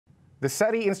The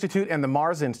SETI Institute and the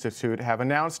Mars Institute have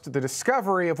announced the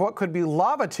discovery of what could be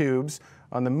lava tubes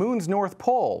on the moon's North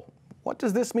Pole. What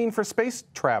does this mean for space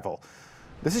travel?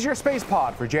 This is your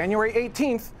SpacePod for January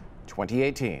 18th,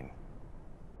 2018.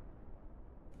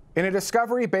 In a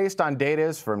discovery based on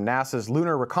data from NASA's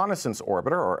Lunar Reconnaissance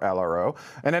Orbiter, or LRO,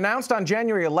 and announced on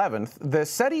January 11th, the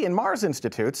SETI and Mars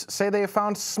Institutes say they have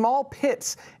found small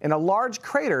pits in a large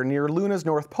crater near Luna's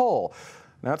North Pole.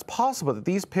 Now, it's possible that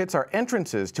these pits are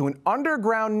entrances to an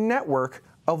underground network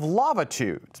of lava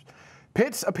tubes.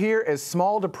 Pits appear as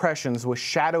small depressions with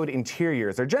shadowed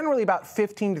interiors. They're generally about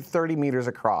 15 to 30 meters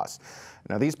across.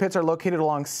 Now, these pits are located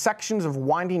along sections of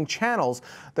winding channels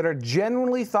that are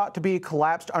generally thought to be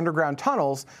collapsed underground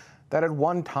tunnels that at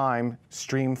one time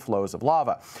streamed flows of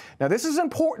lava. Now, this is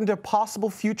important to possible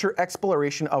future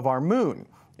exploration of our moon.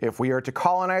 If we are to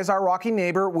colonize our rocky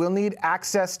neighbor, we'll need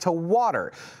access to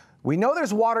water. We know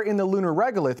there's water in the lunar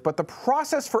regolith, but the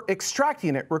process for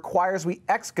extracting it requires we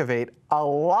excavate a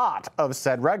lot of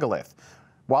said regolith.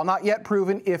 While not yet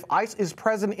proven if ice is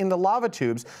present in the lava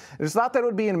tubes, it is thought that it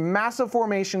would be in massive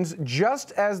formations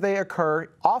just as they occur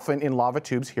often in lava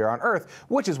tubes here on Earth,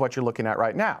 which is what you're looking at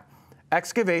right now.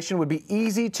 Excavation would be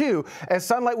easy too, as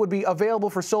sunlight would be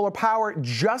available for solar power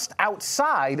just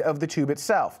outside of the tube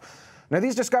itself. Now,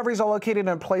 these discoveries are located in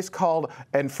a place called,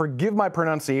 and forgive my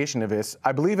pronunciation of this,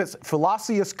 I believe it's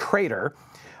Philoceus Crater,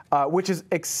 which is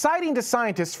exciting to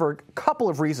scientists for a couple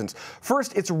of reasons.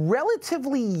 First, it's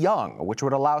relatively young, which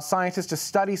would allow scientists to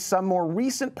study some more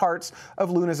recent parts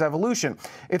of Luna's evolution.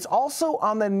 It's also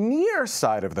on the near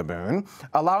side of the moon,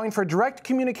 allowing for direct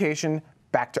communication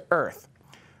back to Earth.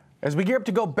 As we gear up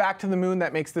to go back to the moon,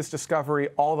 that makes this discovery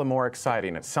all the more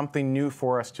exciting. It's something new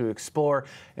for us to explore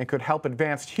and could help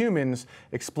advanced humans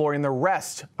exploring the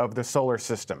rest of the solar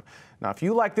system. Now, if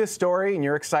you like this story and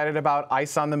you're excited about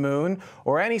ice on the moon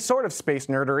or any sort of space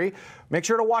nerdery, make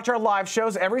sure to watch our live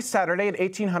shows every Saturday at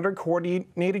 1800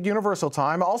 Coordinated Universal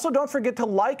Time. Also, don't forget to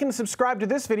like and subscribe to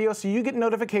this video so you get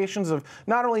notifications of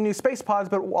not only new SpacePods,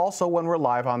 but also when we're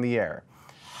live on the air.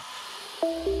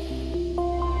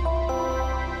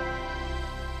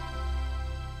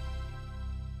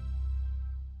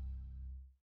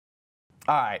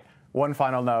 All right, one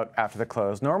final note after the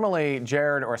close. Normally,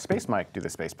 Jared or Space Mike do the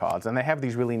Space Pods, and they have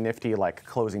these really nifty, like,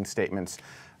 closing statements.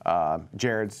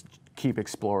 Jared's Keep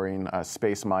Exploring.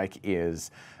 Space Mike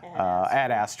is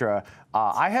Ad Astra.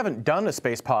 I haven't done a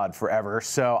Space Pod forever,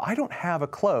 so I don't have a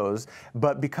close,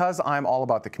 but because I'm all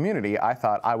about the community, I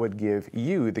thought I would give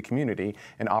you, the community,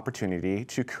 an opportunity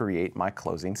to create my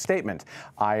closing statement.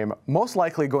 I am most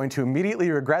likely going to immediately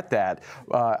regret that.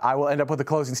 I will end up with a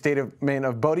closing statement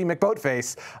of Bodie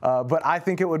McBoatface, but I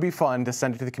think it would be fun to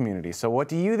send it to the community. So what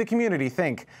do you, the community,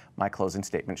 think my closing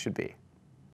statement should be?